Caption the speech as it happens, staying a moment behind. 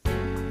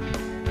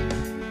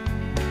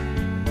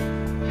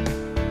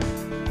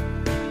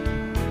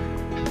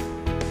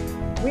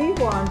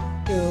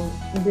want to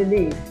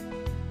believe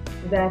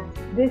that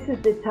this is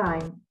the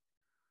time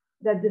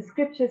that the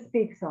scripture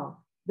speaks of.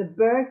 The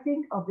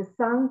birthing of the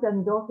sons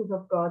and daughters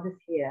of God is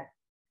here,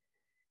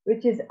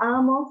 which is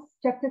Amos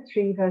chapter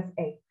 3, verse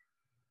 8.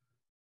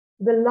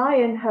 The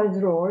lion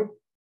has roared,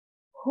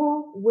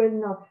 who will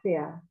not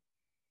fear?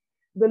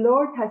 The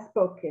Lord has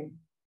spoken,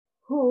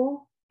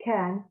 who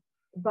can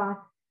but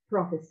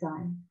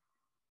prophesy?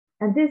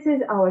 And this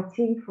is our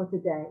theme for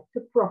today,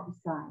 to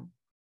prophesy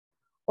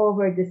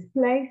over this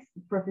place,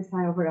 to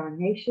prophesy over our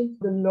nations.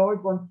 The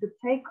Lord wants to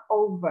take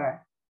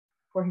over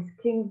for his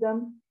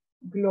kingdom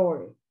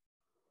glory.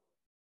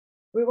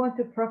 We want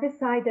to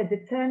prophesy that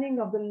the turning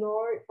of the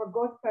Lord for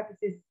God's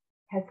purposes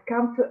has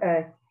come to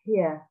earth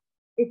here.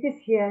 It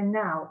is here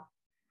now.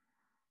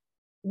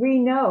 We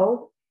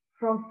know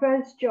from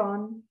 1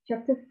 John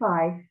chapter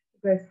 5,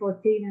 verse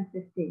 14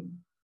 and 15.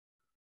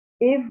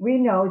 If we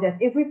know that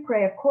if we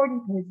pray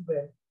according to his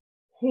will,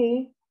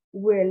 he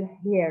will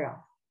hear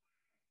us.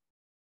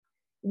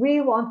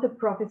 We want to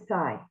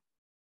prophesy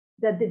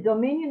that the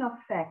dominion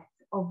effect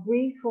of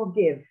we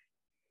forgive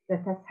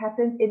that has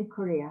happened in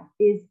Korea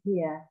is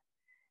here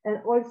and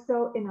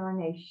also in our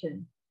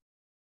nation.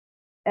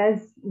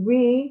 As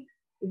we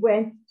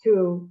went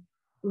to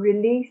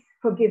release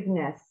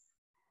forgiveness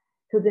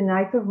to the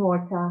Night of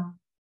Malta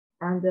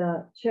and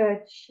the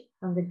church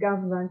and the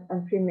government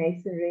and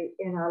Freemasonry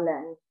in our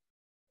land,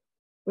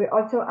 we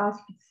also ask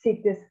you to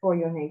seek this for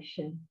your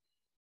nation.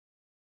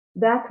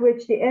 That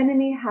which the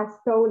enemy has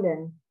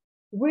stolen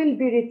will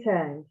be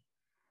returned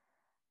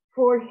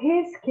for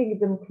his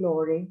kingdom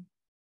glory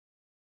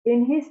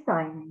in his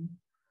timing,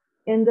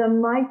 in the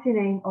mighty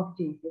name of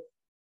Jesus.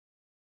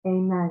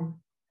 Amen.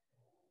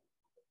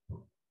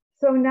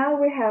 So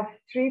now we have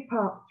three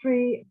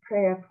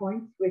prayer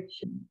points,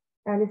 which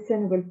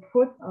Alison will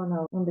put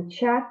on the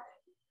chat.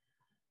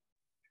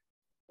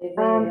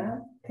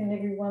 Can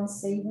everyone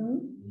see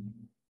them?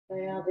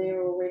 They are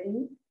there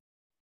already.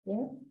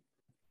 Yeah.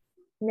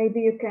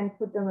 Maybe you can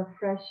put them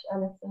afresh,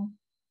 Alison.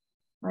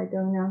 I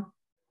don't know.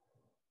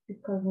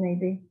 Because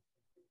maybe.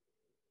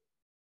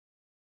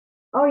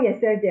 Oh, yes,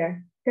 they're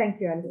there. Thank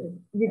you,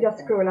 Alison. You just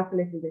scroll up a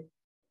little bit.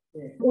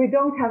 Yeah. We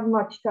don't have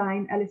much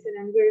time, Alison,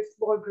 and we're a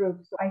small group,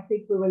 so I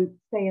think we will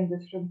stay in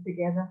this room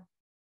together.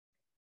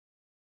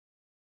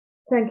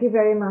 Thank you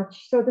very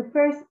much. So the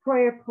first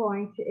prayer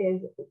point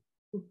is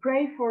to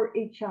pray for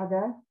each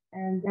other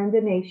and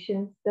the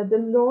nations, that the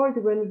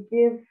Lord will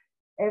give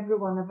every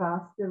one of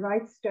us the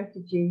right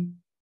strategy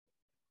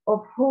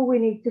of who we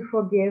need to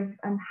forgive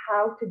and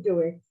how to do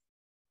it,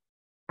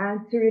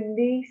 and to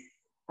release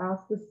us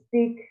to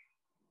speak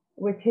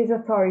with his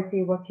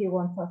authority what he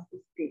wants us to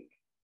speak.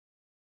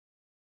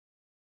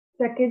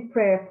 Second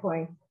prayer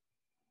point,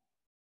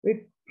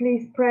 we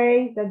please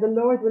pray that the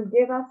Lord will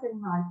give us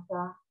in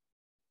Malta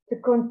to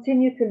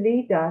continue to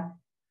lead us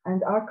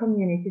and our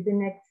community the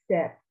next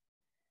step,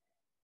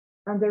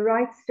 and the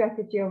right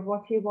strategy of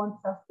what he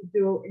wants us to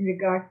do in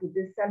regard to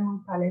the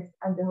Salmon Palace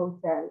and the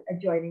hotel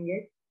adjoining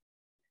it,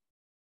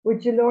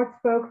 which the Lord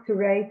spoke to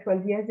Ray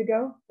 12 years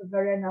ago, to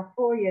Verena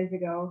 4 years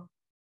ago,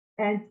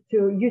 and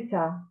to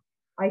Utah.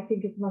 I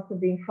think it must have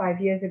been 5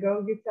 years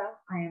ago, Utah.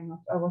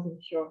 I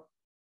wasn't sure.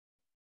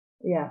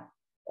 Yeah,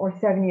 or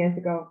 7 years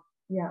ago.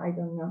 Yeah, I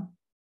don't know.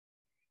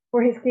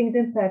 For his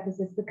kingdom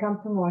purposes to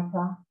come to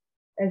Malta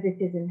as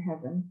it is in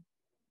heaven.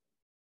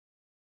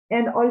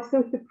 And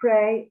also to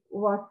pray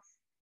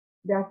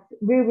that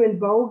we will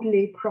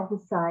boldly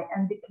prophesy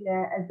and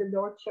declare as the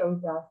Lord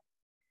shows us,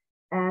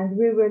 and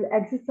we will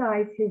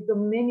exercise his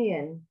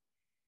dominion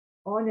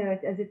on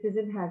earth as it is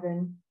in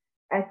heaven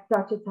at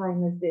such a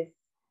time as this.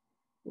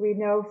 We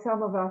know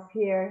some of us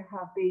here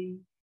have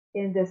been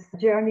in this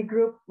journey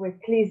group with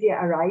Ecclesia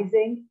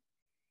Arising,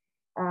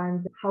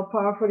 and how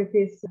powerful it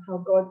is, how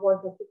God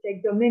wants us to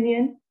take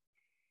dominion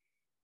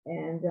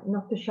and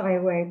not to shy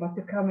away, but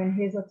to come in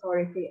his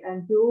authority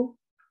and do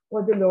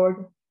what the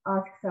Lord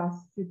asks us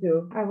to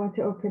do. I want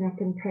to open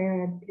up in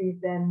prayer, and please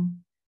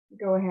then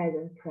go ahead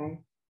and pray.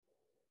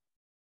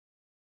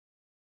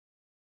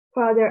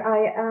 Father,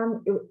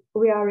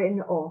 we are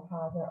in awe,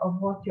 Father, of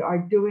what you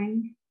are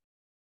doing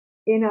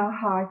in our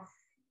hearts,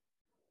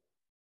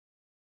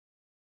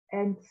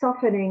 and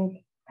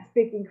softening,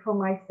 speaking for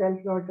myself,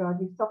 Lord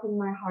God, you softened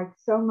my heart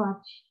so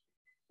much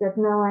that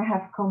now I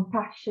have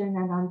compassion,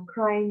 and I'm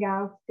crying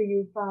out to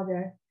you,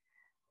 Father,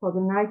 for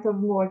the Night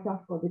of Malta,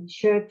 for the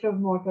Church of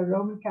Malta,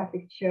 Roman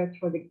Catholic Church,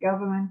 for the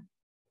government,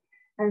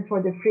 and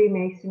for the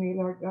Freemasonry,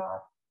 Lord God.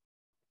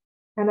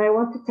 And I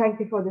want to thank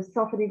you for the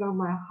softening of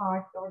my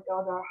heart, Lord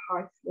God, our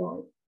hearts,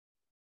 Lord.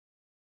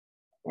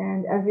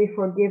 And as we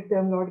forgive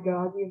them, Lord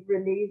God, you've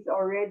released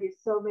already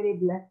so many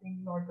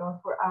blessings, Lord God,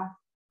 for us.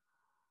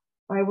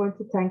 I want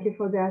to thank you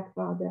for that,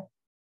 Father.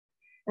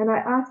 And I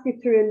ask you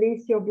to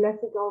release your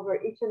blessing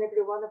over each and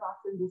every one of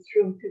us in this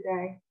room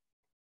today,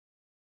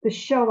 to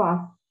show us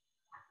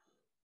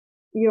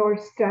your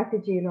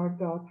strategy, Lord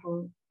God,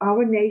 for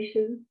our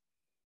nation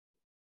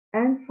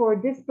and for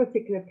this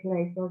particular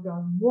place, Lord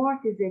God.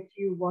 What is it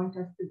you want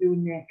us to do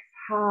next?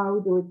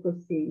 How do we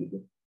proceed?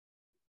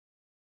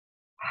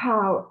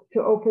 how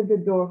to open the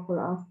door for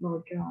us,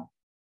 Lord God.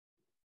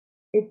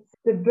 It's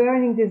the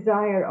burning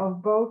desire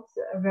of both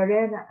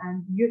Verena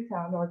and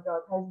Utah, Lord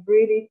God, has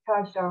really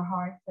touched our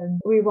hearts,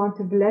 and we want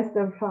to bless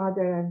them,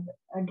 Father,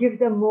 and give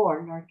them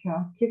more, Lord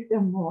God, give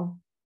them more.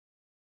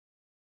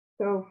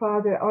 So,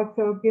 Father,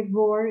 also give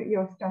more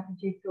your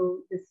strategy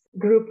to this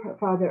group,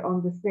 Father,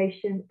 on this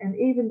nation, and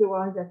even the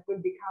ones that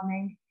will be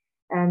coming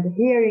and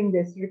hearing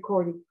this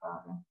recording,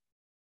 Father.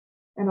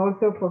 And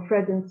also for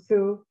Fred and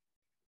Sue,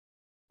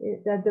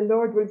 that the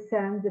Lord will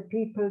send the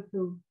people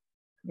to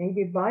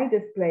maybe buy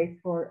this place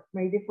for,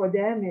 maybe for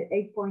them,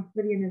 8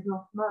 million is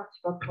not much,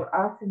 but for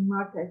us in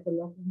Malta, it's a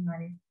lot of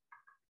money.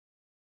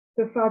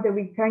 So, Father,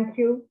 we thank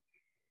you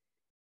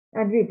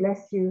and we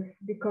bless you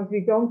because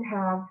we don't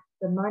have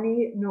the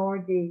money,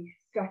 nor the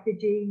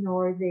strategy,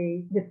 nor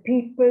the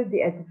people,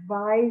 the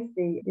advice,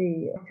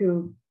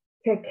 to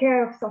take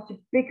care of such a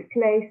big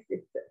place.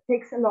 It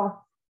takes a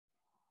lot.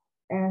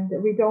 And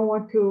we don't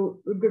want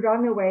to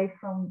run away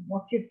from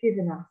what you've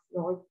given us,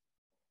 Lord,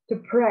 to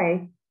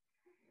pray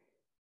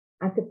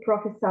and to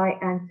prophesy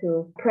and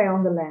to pray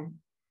on the land.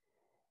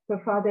 So,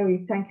 Father,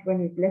 we thank you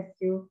and we bless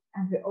you,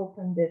 and we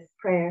open this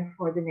prayer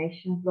for the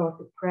nations, Lord,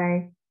 to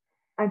pray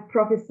and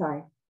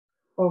prophesy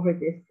over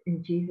this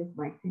in Jesus'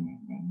 mighty name.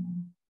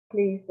 Amen.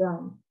 Please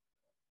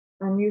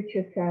unmute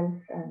yourself,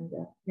 and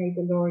may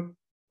the Lord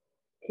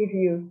give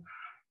you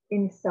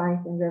insight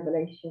and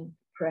revelation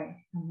to pray.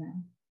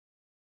 Amen.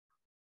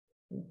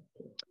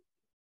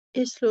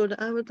 Yes, Lord,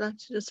 I would like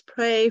to just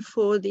pray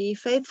for the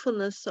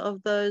faithfulness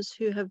of those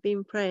who have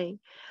been praying.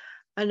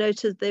 I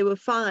noted there were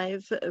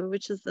 5,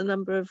 which is the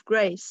number of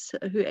grace,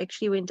 who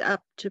actually went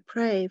up to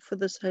pray for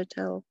this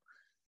hotel.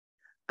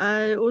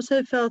 I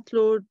also felt,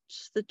 Lord,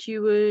 that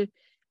you were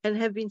and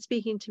have been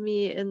speaking to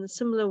me in a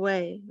similar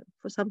way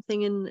for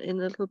something in a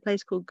little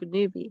place called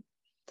Ganubi,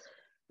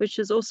 which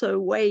is also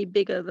way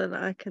bigger than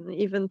I can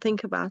even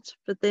think about.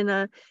 But then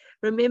I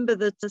remember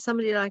that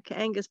somebody like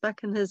Angus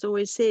Buchan has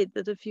always said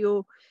that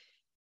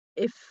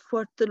if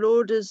what the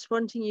Lord is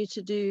wanting you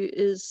to do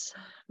is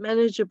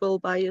manageable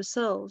by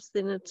yourselves,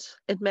 then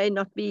it may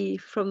not be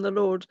from the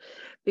Lord,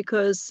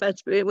 but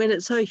when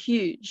it's so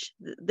huge,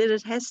 then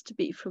it has to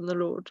be from the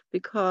Lord,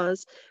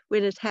 because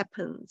when it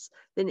happens,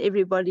 then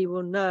everybody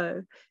will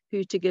know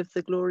who to give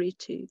the glory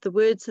to. The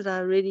words that I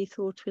really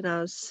thought when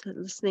I was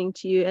listening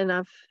to you, and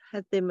I've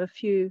had them a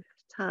few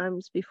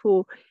times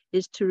before,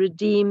 is to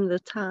redeem the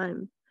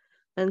time.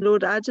 And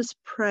Lord, I just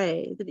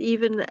pray that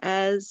even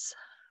as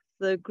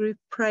the group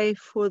pray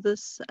for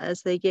this,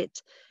 as they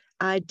get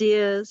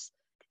ideas,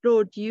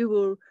 Lord, you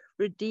will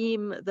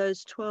redeem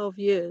those 12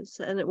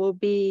 years, and it will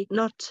be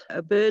not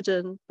a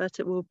burden, but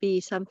it will be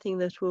something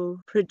that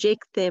will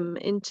project them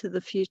into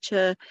the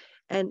future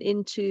and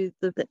into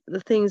the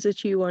things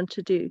that you want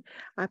to do.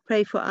 I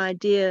pray for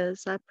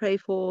ideas. I pray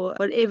for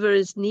whatever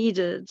is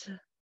needed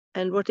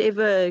and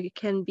whatever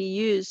can be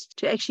used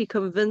to actually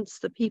convince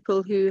the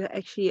people who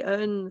actually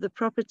own the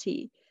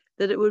property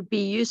that it would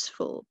be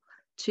useful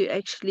to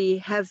actually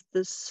have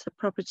this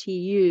property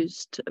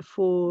used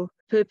for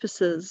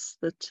purposes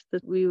that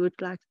we would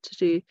like to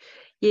do.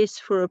 Yes,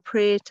 for a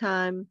prayer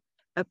time,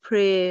 a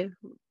prayer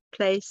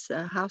place,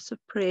 a house of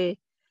prayer.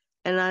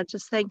 And I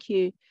just thank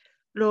you,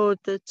 Lord,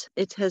 that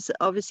it has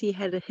obviously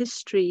had a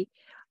history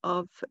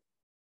of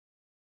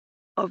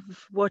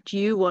what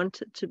you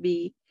want it to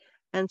be.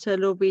 And so,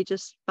 Lord, we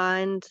just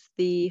bind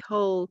the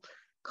whole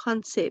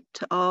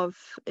concept of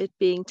it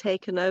being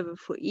taken over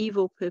for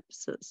evil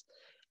purposes,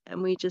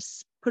 and we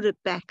just put it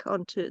back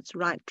onto its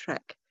right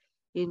track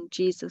in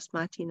Jesus'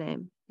 mighty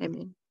name.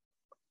 Amen.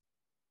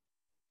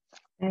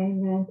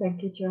 Amen.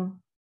 Thank you, John.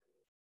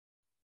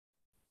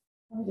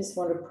 I just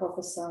want to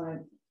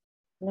prophesy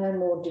no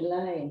more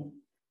delay,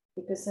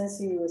 because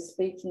as you were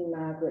speaking,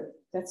 Margaret,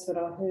 that's what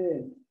I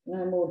heard,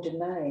 no more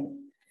delay.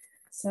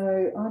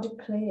 So I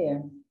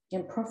declare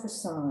and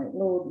prophesy,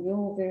 Lord,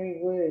 your very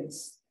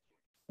words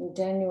in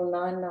Daniel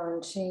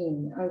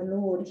 9:19, O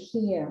Lord,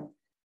 hear,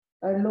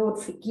 O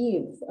Lord,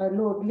 forgive, O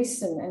Lord,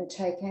 listen and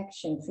take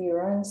action for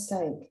your own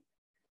sake.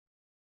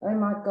 O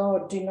my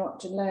God, do not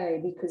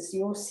delay, because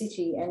your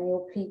city and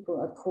your people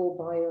are called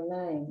by your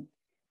name.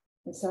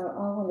 And so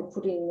I want to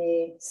put in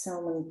there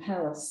Salmon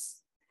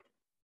Palace.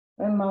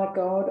 O my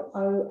God,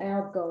 O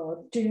our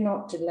God, do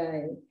not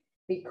delay,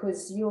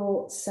 because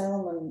your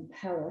Salmon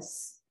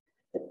Palace,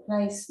 the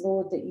place,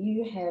 Lord, that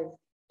you have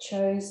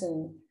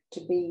chosen to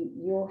be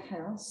your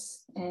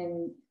house,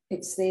 and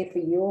it's there for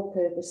your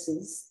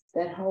purposes,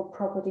 that whole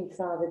property,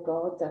 Father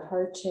God, the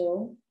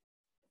hotel.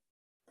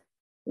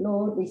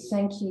 Lord, we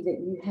thank you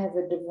that you have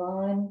a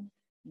divine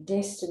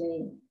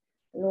destiny,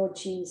 Lord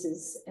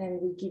Jesus,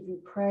 and we give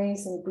you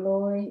praise and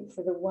glory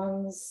for the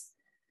ones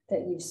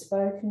that you've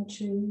spoken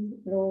to,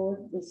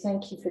 Lord. We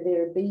thank you for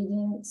their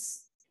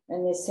obedience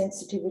and their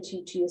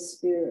sensitivity to your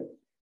spirit.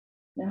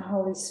 Now,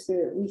 Holy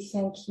Spirit, we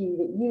thank you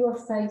that you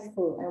are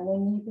faithful, and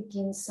when you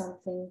begin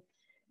something,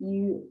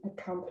 you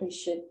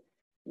accomplish it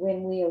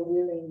when we are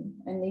willing.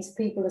 And these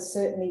people are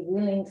certainly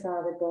willing,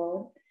 Father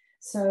God.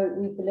 So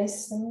we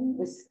bless them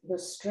with your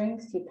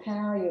strength, your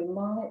power, your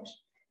might,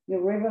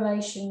 your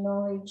revelation,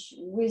 knowledge,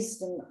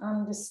 wisdom,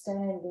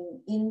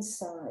 understanding,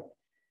 insight.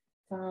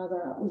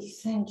 Father, we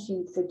thank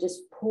you for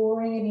just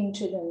pouring it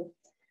into them.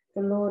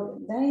 For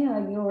Lord, they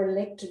are your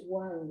elected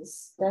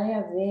ones. They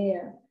are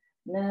there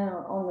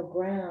now on the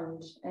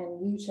ground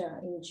and Utah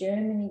in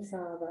Germany,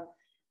 Father.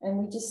 And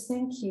we just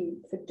thank you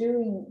for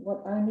doing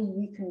what only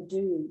you can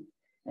do.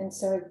 And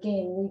so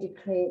again, we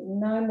declare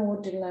no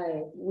more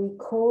delay. We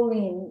call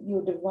in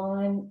your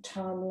divine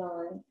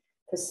timeline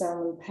for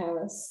Salmon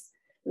Palace.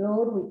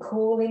 Lord, we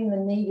call in the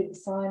needed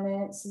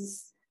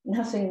finances.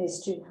 Nothing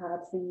is too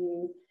hard for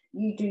you.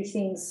 You do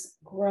things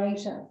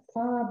greater,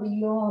 far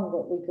beyond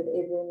what we could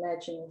ever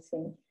imagine or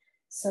think.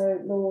 So,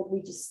 Lord,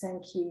 we just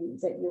thank you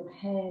that your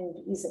hand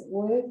is at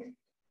work,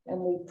 and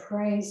we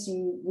praise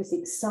you with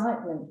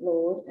excitement,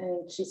 Lord,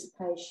 and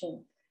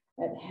anticipation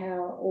at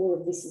how all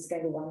of this is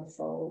going to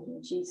unfold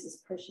in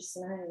Jesus' precious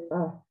name.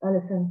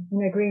 Alison,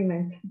 in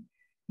agreement.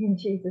 In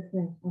Jesus'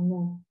 name,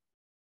 amen.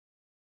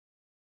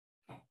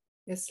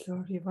 Yes,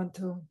 Lord,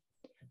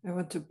 I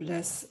want to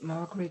bless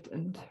Margaret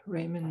and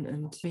Raymond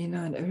and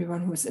Rena and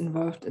everyone who is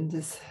involved in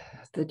this,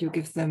 that you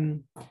give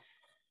them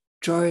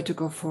joy to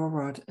go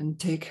forward and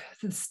take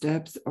the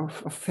steps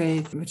of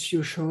faith which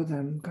you show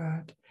them,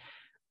 God.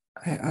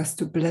 I ask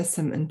to bless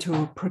them and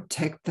to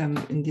protect them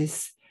in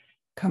these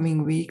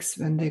coming weeks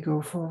when they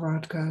go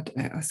forward, God.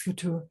 I ask you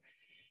to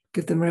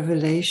give them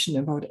revelation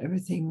about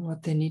everything,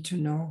 what they need to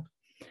know,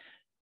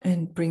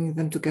 and bring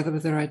them together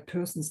with the right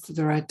persons to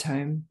the right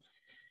time.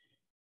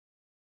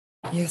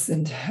 Yes,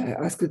 and I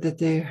ask you that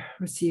they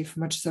receive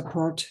much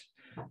support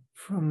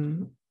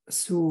from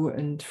Sue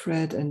and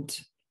Fred and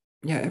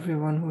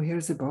everyone who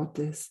hears about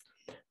this.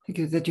 Thank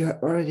you that you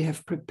already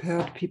have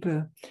prepared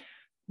people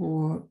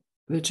who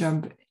will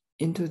jump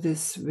into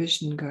this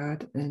vision,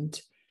 God,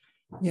 and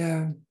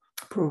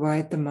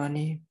provide the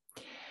money.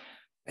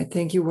 I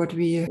thank you what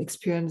we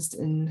experienced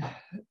in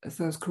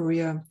South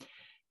Korea,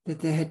 that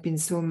there had been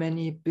so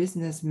many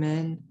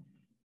businessmen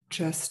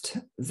just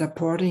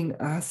supporting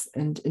us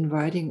and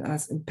inviting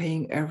us and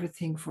paying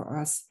everything for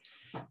us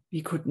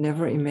we could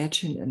never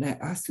imagine. And I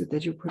ask you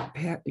that you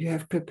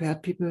have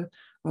prepared people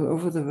all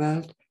over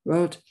the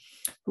world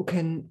who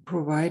can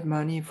provide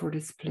money for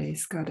this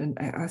place, God. And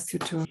I ask you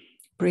to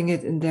bring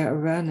it in their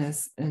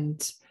awareness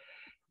and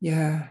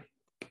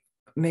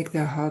make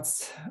their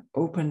hearts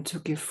open to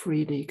give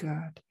freely,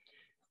 God.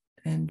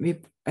 And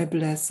I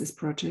bless this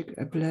project.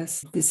 I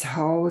bless this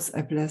house.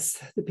 I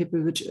bless the people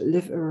which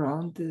live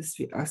around this.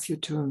 We ask you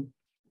to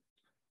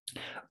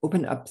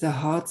open up the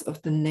hearts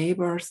of the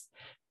neighbors,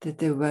 that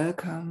they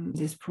welcome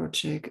this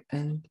project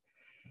and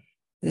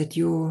that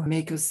you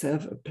make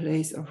yourself a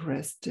place of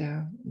rest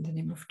there. In the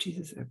name of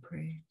Jesus, I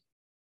pray.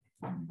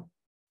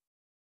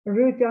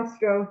 Ruth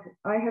just wrote,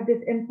 I have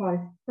this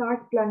impulse,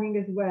 start planning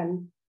as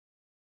well.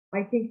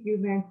 I think you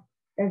meant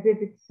as if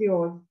it's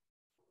yours.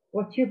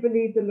 What you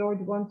believe the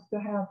Lord wants to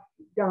have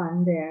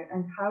done there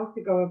and how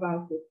to go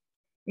about it,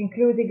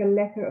 including a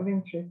letter of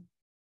interest.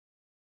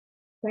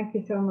 Thank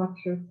you so much,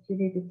 Ruth. She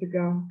needed to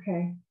go.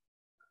 Okay.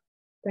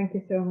 Thank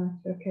you so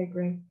much. Okay,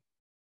 great.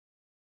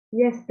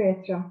 Yes,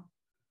 Petra.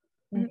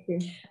 Thank you.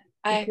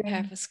 I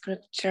have a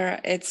scripture.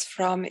 It's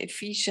from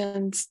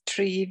Ephesians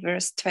 3,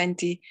 verse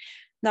 20.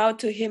 Now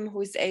to him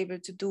who is able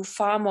to do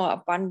far more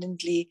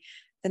abundantly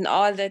than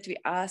all that we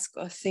ask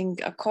or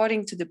think,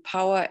 according to the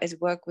power at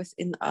work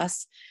within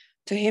us.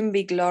 To him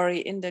be glory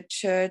in the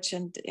church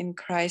and in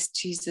Christ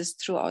Jesus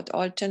throughout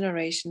all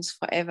generations,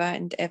 forever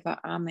and ever.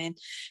 Amen.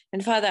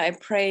 And Father, I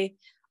pray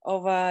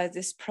over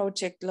this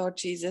project, Lord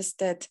Jesus,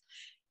 that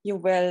you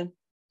will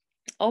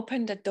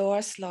open the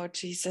doors, Lord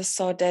Jesus,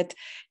 so that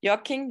your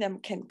kingdom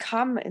can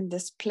come in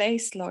this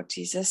place, Lord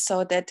Jesus,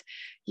 so that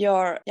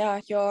your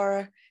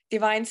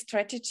divine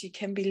strategy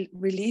can be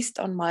released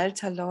on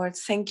Malta, Lord.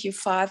 Thank you,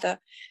 Father,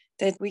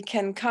 that we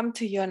can come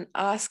to you and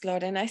ask,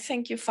 Lord. And I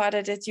thank you,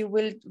 Father, that you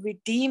will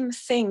redeem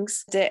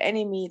things the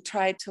enemy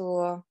tried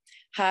to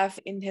have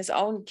in his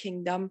own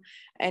kingdom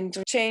and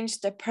to change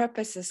the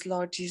purposes,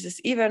 Lord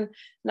Jesus, even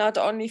not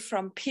only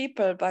from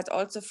people, but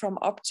also from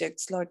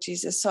objects, Lord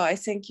Jesus. So I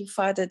thank you,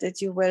 Father,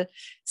 that you will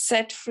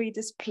set free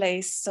this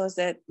place so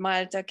that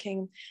Malta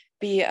can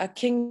be a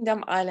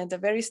kingdom island, a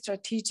very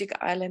strategic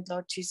island,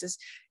 Lord Jesus.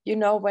 You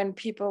know, when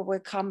people will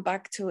come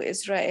back to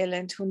Israel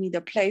and who need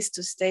a place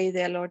to stay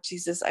there, Lord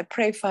Jesus, I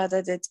pray,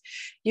 Father, that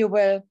you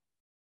will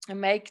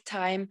make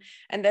time,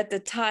 and that the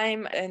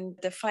time and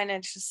the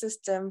financial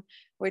system,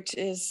 which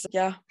is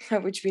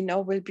which we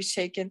know will be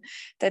shaken,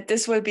 that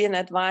this will be an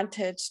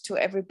advantage to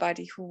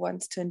everybody who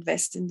wants to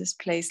invest in this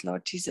place,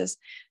 Lord Jesus.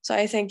 So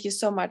I thank you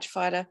so much,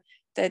 Father,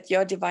 that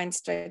your divine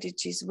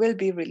strategies will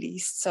be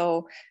released,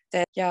 so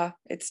that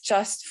it's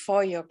just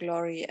for your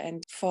glory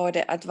and for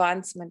the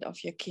advancement of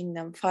your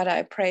kingdom. Father,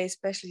 I pray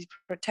especially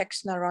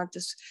protection around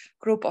this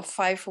group of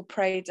 5 who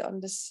prayed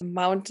on this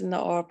mountain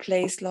or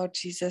place, Lord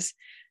Jesus.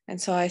 And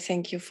so I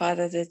thank you,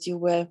 Father, that you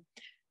will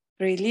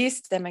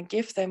release them and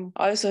give them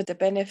also the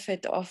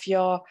benefit of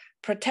your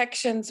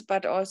protections,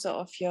 but also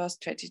of your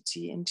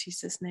strategy. In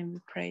Jesus' name we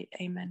pray.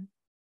 Amen.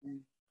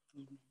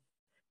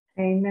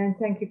 Amen.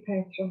 Thank you,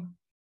 Petra.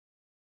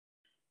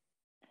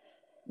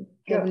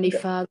 Heavenly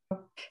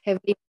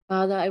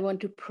Father, I want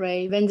to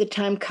pray when the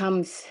time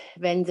comes,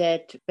 when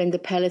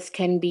the palace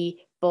can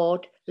be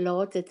bought,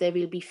 Lord, that there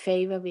will be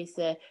favor with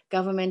the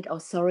government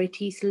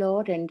authorities,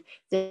 Lord, and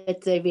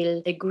that they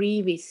will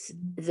agree with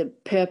the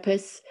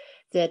purpose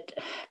that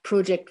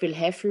project will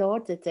have,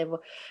 Lord, that they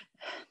will.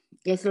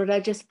 Yes, Lord, I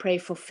just pray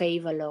for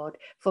favor, Lord,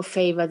 for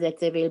favor, that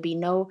there will be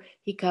no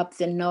hiccups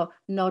and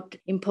not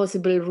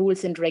impossible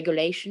rules and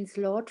regulations,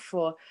 Lord,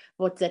 for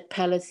what that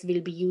palace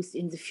will be used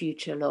in the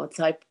future, Lord.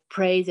 So I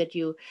pray that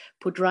you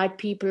put right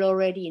people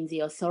already in the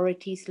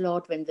authorities,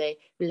 Lord, when they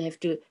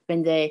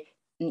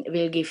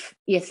will give,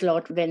 yes,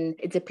 Lord, when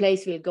the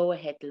place will go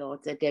ahead, Lord,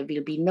 that there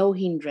will be no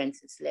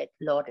hindrances,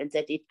 Lord, and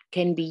that it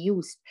can be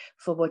used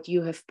for what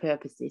you have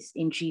purposes.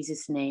 In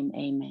Jesus' name,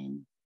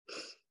 amen.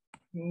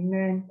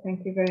 Amen.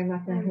 Thank you very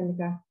much,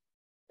 Angelica.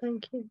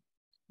 Thank you.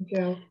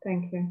 Joe,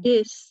 thank you.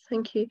 Yes,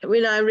 thank you.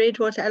 When I read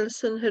what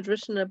Alison had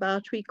written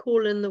about, we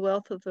call in the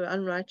wealth of the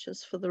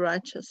unrighteous for the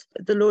righteous.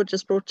 The Lord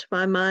just brought to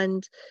my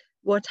mind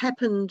what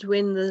happened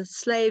when the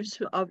slaves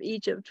of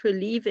Egypt were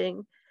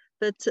leaving,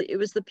 but it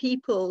was the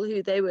people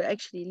who they were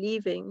actually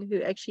leaving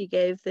who actually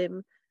gave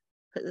them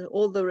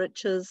all the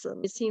riches.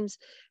 And it seems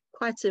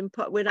quite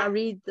when I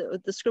read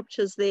the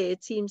scriptures there,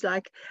 it seems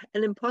like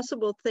an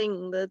impossible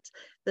thing that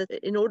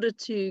in order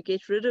to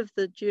get rid of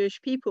the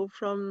Jewish people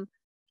from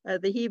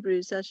the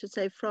Hebrews, I should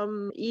say,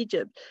 from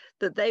Egypt,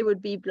 that they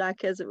would be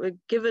like, as it were,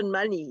 given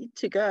money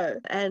to go.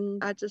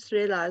 And I just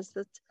realized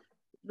that,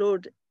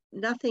 Lord,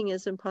 nothing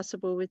is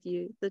impossible with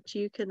you, that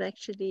you can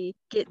actually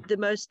get the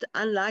most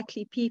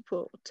unlikely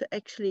people to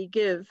actually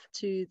give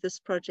to this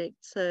project.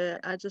 So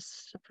I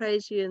just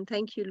praise you and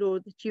thank you,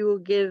 Lord, that you will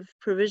give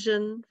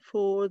provision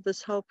for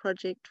this whole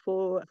project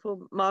for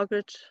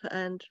Margaret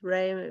and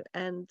Ray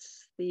and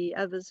the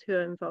others who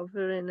are involved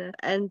in it.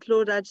 And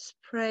Lord, I just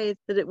pray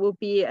that it will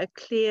be a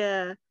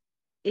clear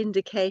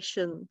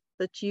indication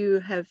that you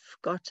have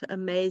got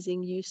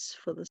amazing use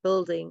for this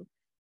building.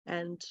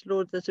 And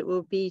Lord, that it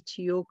will be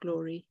to your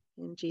glory.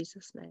 In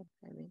Jesus' name,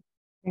 amen.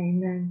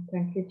 Amen.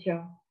 Thank you,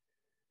 Joe.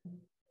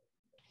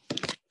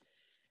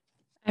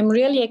 I'm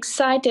really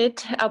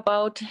excited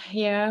about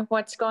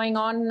what's going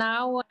on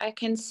now. I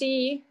can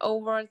see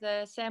over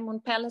the Salmon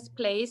Palace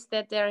place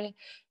that there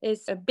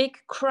is a big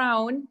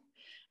crown,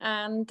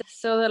 and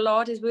so the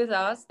Lord is with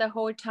us the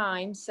whole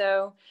time.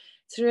 So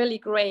it's really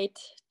great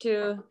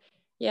to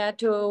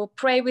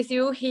pray with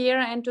you here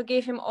and to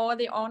give him all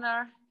the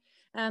honor.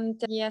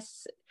 And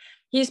yes,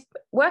 he's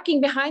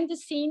working behind the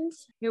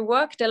scenes. He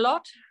worked a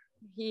lot.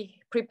 He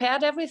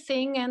prepared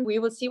everything, and we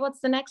will see what's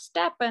the next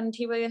step, and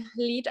he will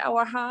lead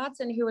our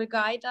hearts and he will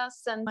guide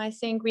us. And I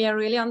think we are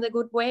really on the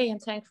good way,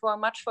 and thank you very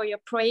much for your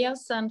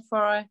prayers and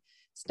for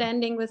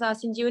standing with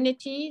us in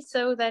unity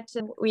so that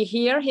we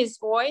hear his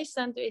voice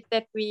and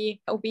that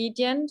we are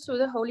obedient to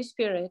the Holy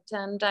Spirit.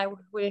 And I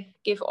will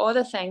give all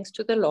the thanks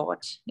to the Lord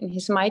in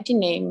his mighty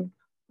name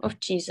of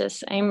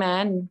Jesus.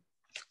 Amen.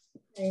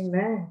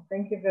 Amen.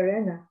 Thank you,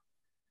 Verena.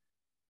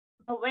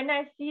 When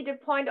I see the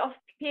point of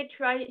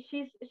Petra,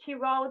 she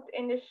wrote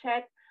in the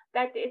chat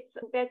that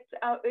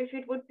if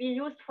it would be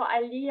used for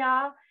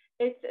Aliyah,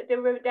 it's the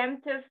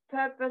redemptive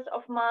purpose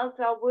of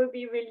Malta will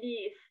be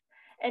released.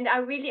 And I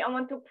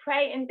want to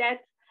pray in that.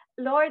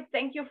 Lord,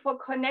 thank you for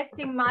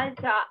connecting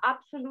Malta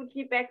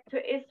absolutely back to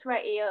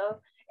Israel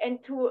and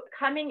to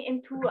coming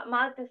into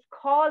Malta's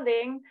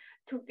calling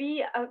to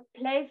be a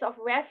place of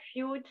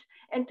refuge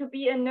and to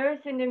be a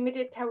nurse in the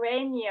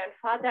Mediterranean,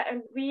 Father.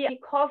 And we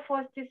call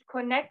for this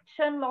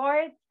connection,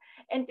 Lord,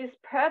 and this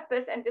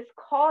purpose and this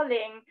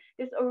calling,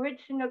 this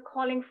original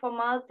calling for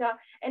Malta.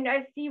 And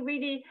I see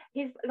really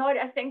Lord,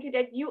 I thank you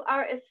that you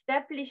are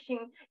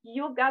establishing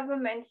your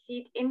government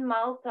seat in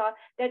Malta,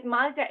 that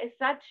Malta is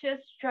such a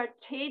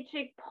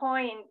strategic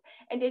point,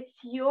 and it's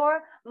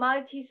your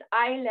Maltese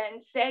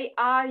islands. They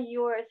are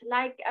yours.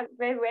 Like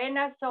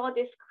Verena saw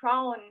this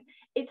crown,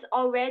 it's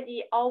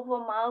already over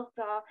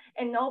Malta,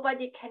 and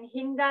nobody can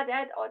hinder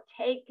that or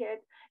take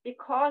it,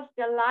 because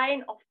the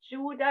Lion of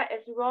Judah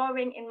is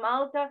roaring in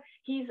Malta.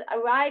 He's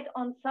right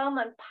on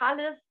Salmon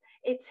Palace.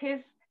 It's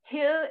his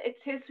hill, it's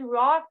his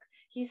rock.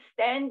 He's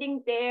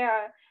standing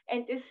there,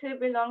 and this hill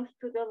belongs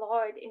to the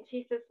Lord. In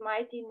Jesus'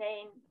 mighty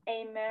name,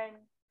 amen.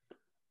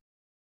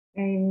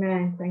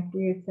 Amen. Thank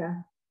you,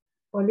 Yuta.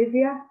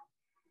 Olivia,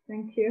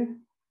 thank you.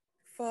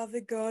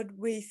 Father God,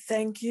 we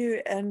thank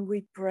you and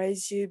we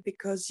praise you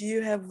because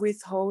you have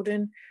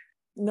withholden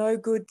no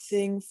good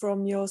thing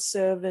from your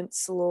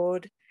servants,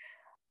 Lord.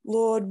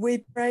 Lord,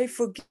 we pray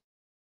for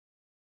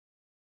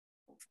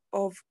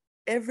of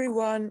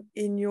everyone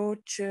in your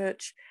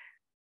church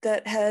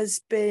that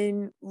has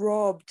been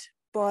robbed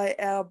by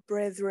our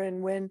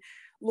brethren.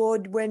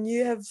 Lord, when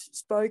you have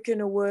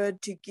spoken a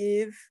word to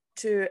give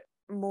to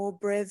more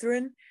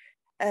brethren,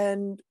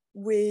 and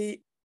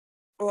we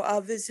or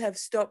others have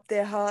stopped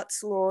their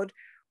hearts, Lord,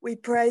 we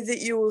pray that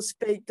you will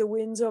speak the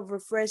winds of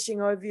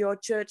refreshing over your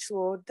church,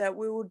 Lord, that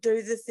we will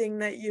do the thing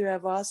that you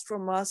have asked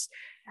from us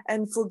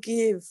and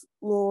forgive,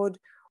 Lord,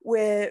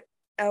 where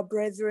our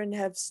brethren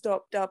have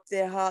stopped up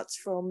their hearts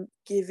from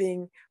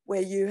giving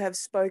where you have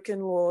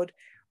spoken, Lord.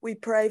 We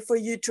pray for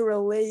you to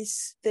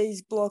release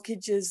these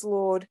blockages,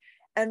 Lord.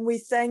 And we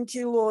thank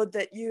you, Lord,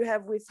 that you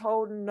have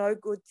withholden no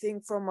good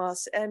thing from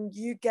us, and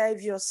you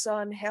gave your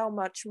Son. How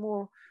much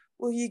more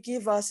will you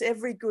give us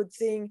every good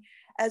thing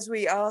as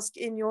we ask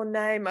in your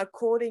name,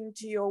 according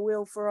to your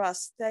will for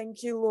us?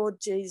 Thank you, Lord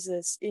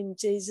Jesus. In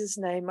Jesus'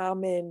 name,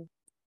 amen.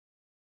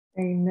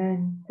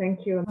 Amen.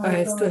 Thank you.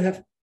 I still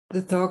have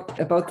the talk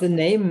about the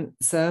name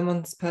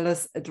Solomon's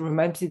Palace. It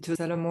reminds me to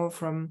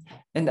Solomon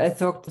and I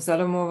thought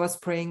Solomon was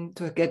praying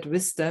to get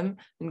wisdom,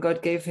 and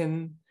God gave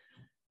him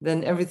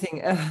then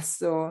everything else.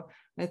 So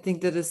I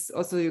think that is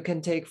also you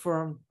can take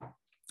from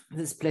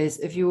this place.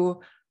 If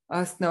you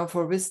ask now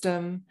for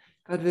wisdom,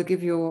 God will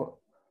give you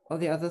all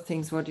the other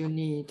things what you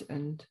need.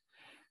 And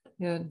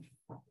yeah.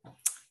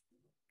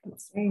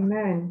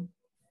 Amen.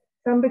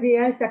 Somebody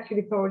else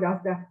actually told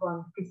us that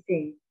one,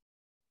 Christine.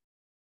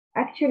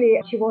 Actually,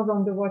 she was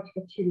on the watch,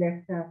 but she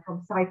left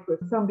from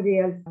Cyprus. Somebody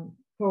else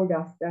told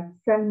us that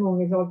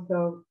Selmung is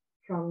also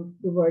from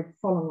the word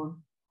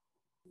Solomon,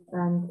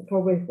 and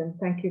for wisdom.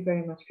 Thank you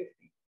very much,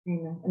 Christine.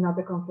 Amen.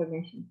 Another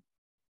confirmation.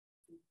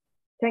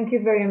 Thank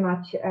you very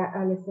much,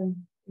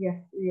 Alison. Yes,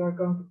 you're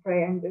going to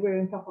pray, and we're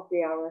on top of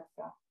the hour.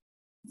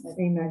 So.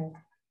 Amen.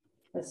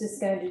 I was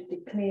just going to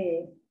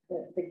declare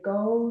that the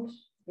gold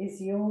is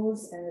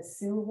yours and the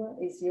silver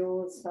is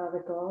yours,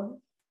 Father God.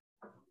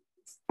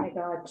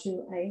 Haggai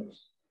 2:8.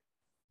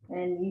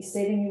 And you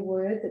said in your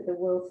word that the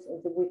wealth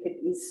of the wicked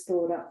is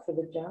stored up for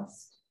the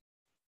just.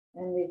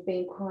 And there have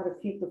been quite a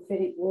few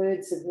prophetic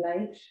words of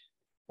late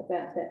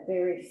about that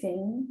very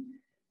thing.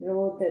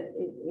 Lord, that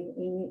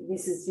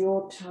this is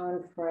your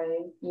time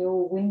frame,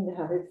 your window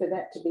for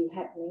that to be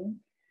happening.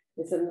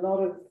 There's a lot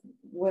of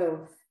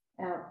wealth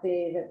out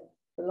there that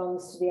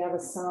belongs to the other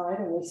side,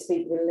 and we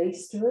speak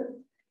release to it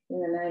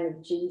in the name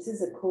of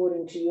Jesus,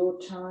 according to your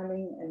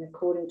timing and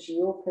according to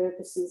your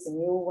purposes and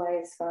your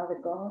ways, Father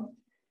God.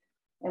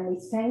 And we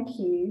thank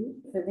you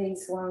for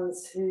these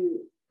ones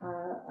who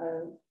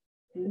are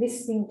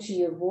listening to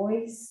your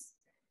voice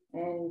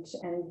and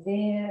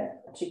there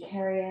to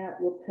carry out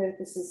your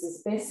purposes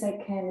as best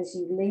they can as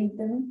you lead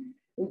them.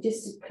 We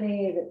just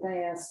declare that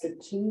they are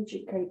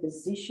strategically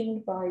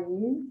positioned by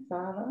you,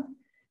 Father,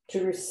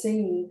 to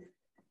receive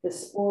the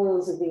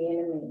spoils of the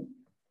enemy.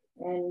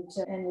 And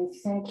we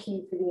thank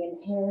you for the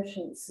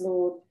inheritance,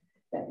 Lord,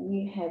 that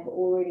you have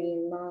already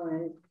in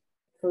mind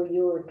for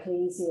your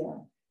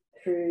ecclesia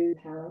through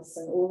Palace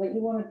and all that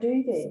you want to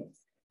do there.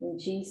 In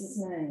Jesus'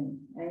 name,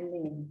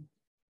 amen.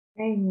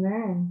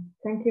 Amen.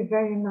 Thank you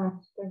very much.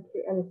 Thank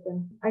you,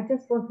 Alison. I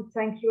just want to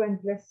thank you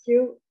and bless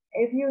you.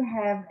 If you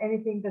have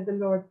anything that the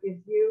Lord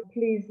gives you,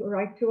 please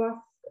write to us.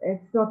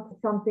 It's not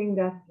something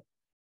that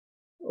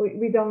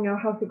we don't know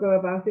how to go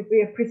about it.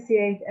 We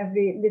appreciate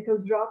every little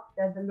drop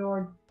that the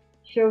Lord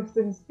shows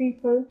to his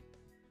people.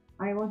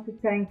 I want to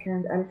thank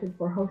Alison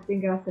for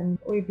hosting us, and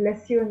we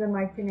bless you in the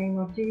mighty name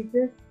of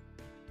Jesus,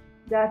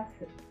 that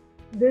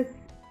this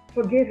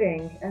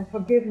forgiving and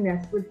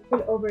forgiveness will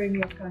spill over in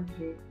your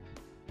country.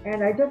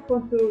 And I just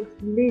want to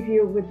leave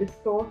you with this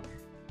thought,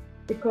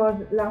 because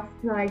last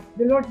night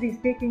the Lord was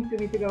speaking to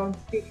me to go and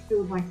speak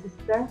to my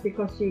sister,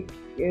 because she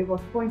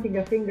was pointing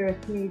a finger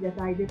at me that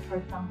I did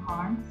her some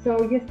harm.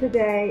 So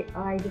yesterday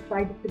I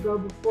decided to go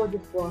before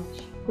this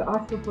watch to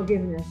ask for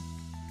forgiveness.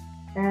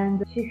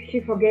 And she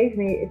forgave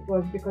me. It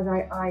was because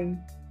I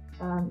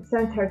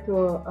sent her to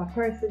a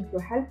person to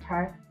help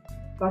her,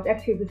 but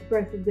actually this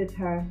person did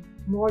her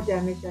more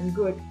damage than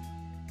good.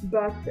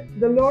 But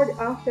the Lord,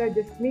 after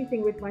this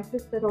meeting with my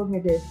sister, told me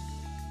this: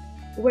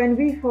 when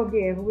we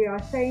forgive, we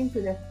are saying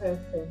to that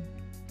person,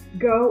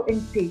 go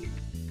in peace.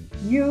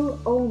 You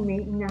owe me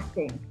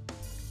nothing.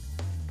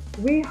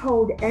 We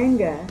hold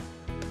anger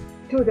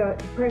to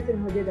the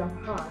person who did us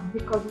harm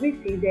because we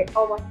feel they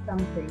owe us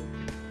something,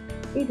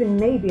 even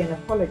maybe an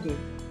apology.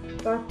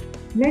 But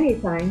many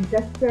times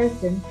that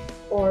person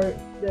or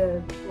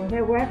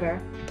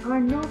whoever are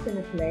not in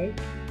a place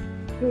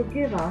to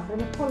give us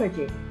an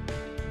apology.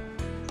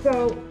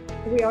 So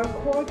we are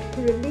called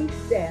to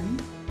release them,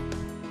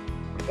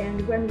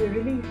 and when we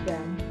release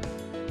them,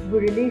 we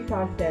release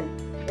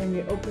ourselves and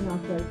we open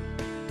ourselves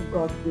to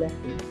God's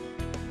blessing.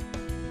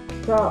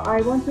 So I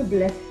want to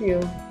bless you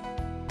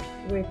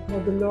with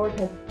what the Lord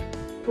has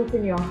put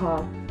in your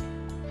heart.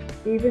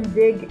 Even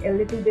dig a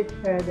little bit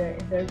further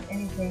if there's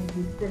anything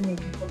we still need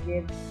to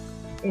forgive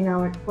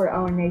for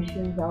our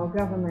nations, our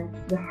governments,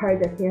 the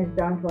hurt that He has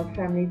done to our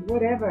families,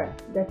 whatever,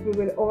 that we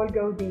will all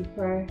go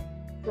deeper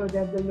so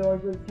that the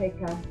Lord will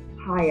take us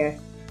higher,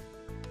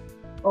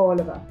 all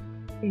of us,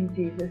 in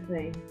Jesus'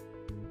 name.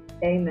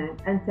 Amen.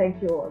 And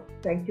thank you all.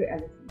 Thank you,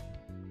 Alison.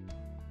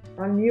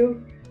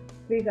 Unmute,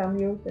 please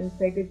unmute and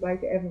say goodbye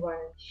to everyone.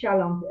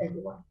 Shalom to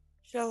everyone.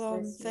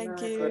 Shalom.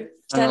 Thank you.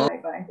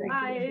 Margaret. Bye-bye. Thank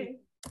you. Bye.